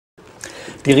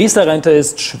Die Riester-Rente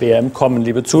ist schwer im Kommen,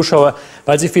 liebe Zuschauer,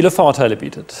 weil sie viele Vorteile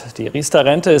bietet. Die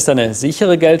Riester-Rente ist eine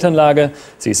sichere Geldanlage,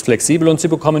 sie ist flexibel und Sie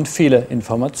bekommen viele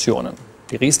Informationen.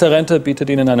 Die Riester-Rente bietet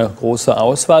Ihnen eine große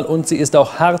Auswahl und sie ist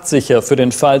auch hartsicher für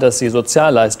den Fall, dass Sie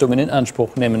Sozialleistungen in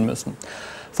Anspruch nehmen müssen.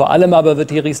 Vor allem aber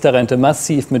wird die Riester-Rente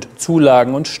massiv mit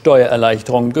Zulagen und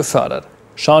Steuererleichterungen gefördert.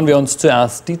 Schauen wir uns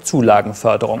zuerst die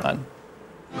Zulagenförderung an.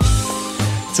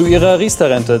 Zu Ihrer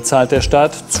Riester-Rente zahlt der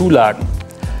Staat Zulagen.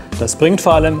 Das bringt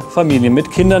vor allem Familien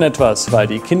mit Kindern etwas, weil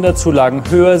die Kinderzulagen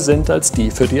höher sind als die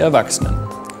für die Erwachsenen.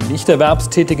 Nicht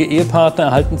erwerbstätige Ehepartner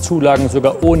erhalten Zulagen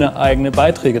sogar ohne eigene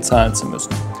Beiträge zahlen zu müssen.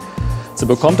 So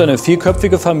bekommt eine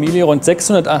vierköpfige Familie rund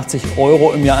 680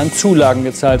 € im Jahr an Zulagen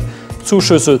gezahlt,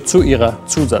 Zuschüsse zu ihrer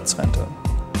Zusatzrente.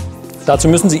 Dazu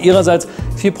müssen sie ihrerseits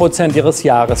 4% ihres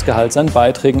Jahresgehalts an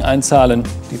Beiträgen einzahlen,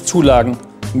 die Zulagen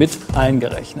mit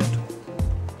eingerechnet.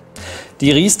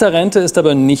 Die Riester-Rente ist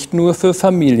aber nicht nur für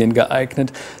Familien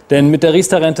geeignet, denn mit der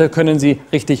Riester-Rente können Sie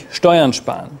richtig Steuern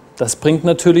sparen. Das bringt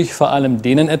natürlich vor allem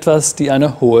denen etwas, die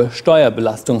eine hohe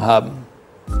Steuerbelastung haben.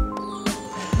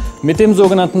 Mit dem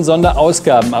sogenannten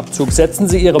Sonderausgabenabzug setzen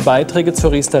Sie Ihre Beiträge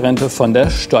zur Riester-Rente von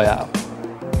der Steuer ab.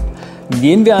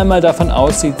 Gehen wir einmal davon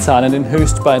aus, Sie zahlen den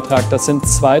Höchstbeitrag, das sind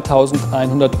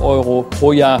 2.100 €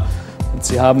 pro Jahr und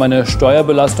Sie haben eine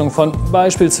Steuerbelastung von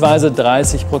beispielsweise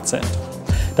 30%.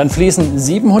 Dann fließen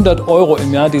 700 €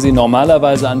 im Jahr, die Sie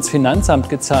normalerweise ans Finanzamt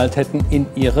gezahlt hätten, in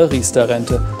Ihre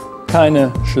Riester-Rente.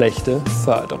 Keine schlechte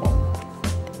Förderung.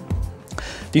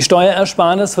 Die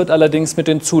Steuerersparnis wird allerdings mit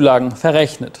den Zulagen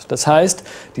verrechnet. Das heißt,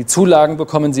 die Zulagen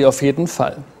bekommen Sie auf jeden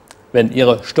Fall. Wenn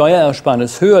Ihre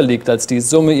Steuerersparnis höher liegt als die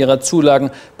Summe Ihrer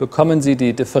Zulagen, bekommen Sie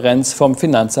die Differenz vom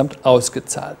Finanzamt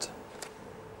ausgezahlt.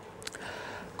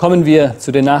 Kommen wir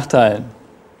zu den Nachteilen.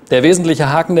 Der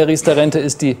wesentliche Haken der Riester-Rente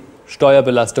ist die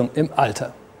Steuerbelastung im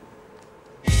Alter.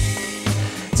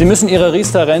 Sie müssen Ihre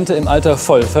Riester-Rente im Alter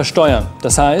voll versteuern.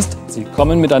 Das heißt, Sie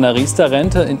kommen mit einer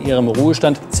Riester-Rente in Ihrem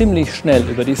Ruhestand ziemlich schnell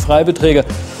über die Freibeträge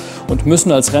und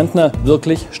müssen als Rentner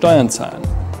wirklich Steuern zahlen.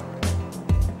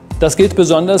 Das gilt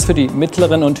besonders für die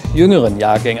mittleren und jüngeren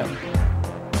Jahrgänge.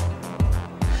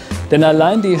 Denn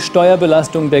allein die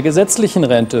Steuerbelastung der gesetzlichen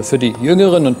Rente für die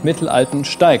Jüngeren und Mittelalten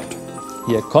steigt.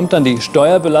 Hier kommt dann die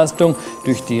Steuerbelastung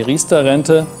durch die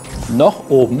Riester-Rente noch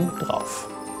oben drauf.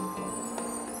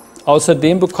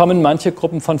 Außerdem bekommen manche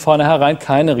Gruppen von vornherein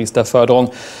keine Riester-Förderung.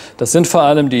 Das sind vor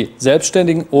allem die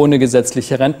Selbstständigen ohne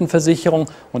gesetzliche Rentenversicherung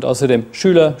und außerdem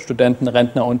Schüler, Studenten,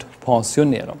 Rentner und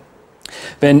Pensionäre.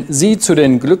 Wenn Sie zu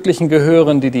den Glücklichen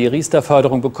gehören, die die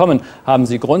Riester-Förderung bekommen, haben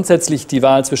Sie grundsätzlich die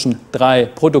Wahl zwischen 3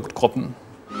 Produktgruppen.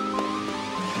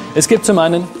 Es gibt zum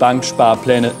einen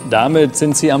Banksparpläne. Damit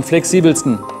sind sie am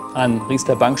flexibelsten. An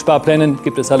Riester-Banksparplänen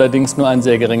gibt es allerdings nur ein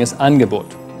sehr geringes Angebot.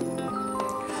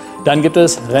 Dann gibt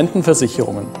es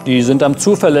Rentenversicherungen. Die sind am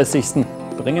zuverlässigsten,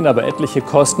 bringen aber etliche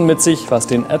Kosten mit sich, was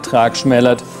den Ertrag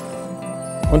schmälert.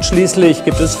 Und schließlich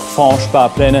gibt es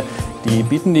Fondssparpläne. Die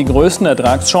bieten die größten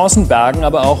Ertragschancen, bergen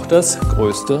aber auch das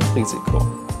größte Risiko.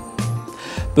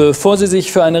 Bevor Sie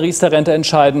sich für eine Riester-Rente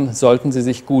entscheiden, sollten Sie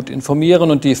sich gut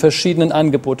informieren und die verschiedenen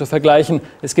Angebote vergleichen.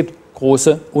 Es gibt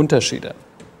große Unterschiede.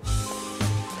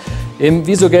 Im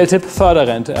WISO-Geldtipp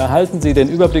Förderrente erhalten Sie den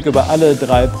Überblick über alle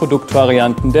 3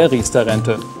 Produktvarianten der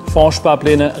Riester-Rente.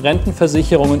 Fondssparpläne,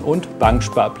 Rentenversicherungen und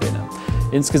Banksparpläne.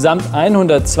 Insgesamt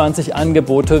 120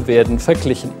 Angebote werden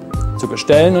verglichen. Zu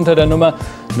bestellen unter der Nummer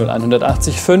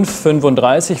 01805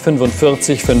 35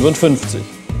 45 55.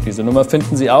 Diese Nummer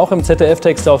finden Sie auch im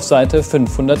ZDF-Text auf Seite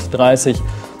 530.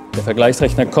 Der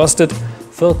Vergleichsrechner kostet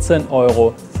 14,95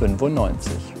 €.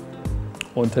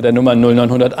 Unter der Nummer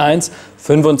 0901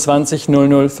 25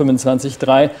 00 25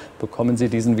 3 bekommen Sie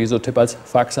diesen WISO-Tipp als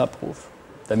Faxabruf,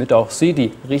 damit auch Sie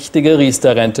die richtige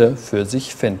Riester-Rente für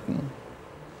sich finden.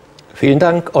 Vielen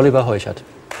Dank, Oliver Heuchert.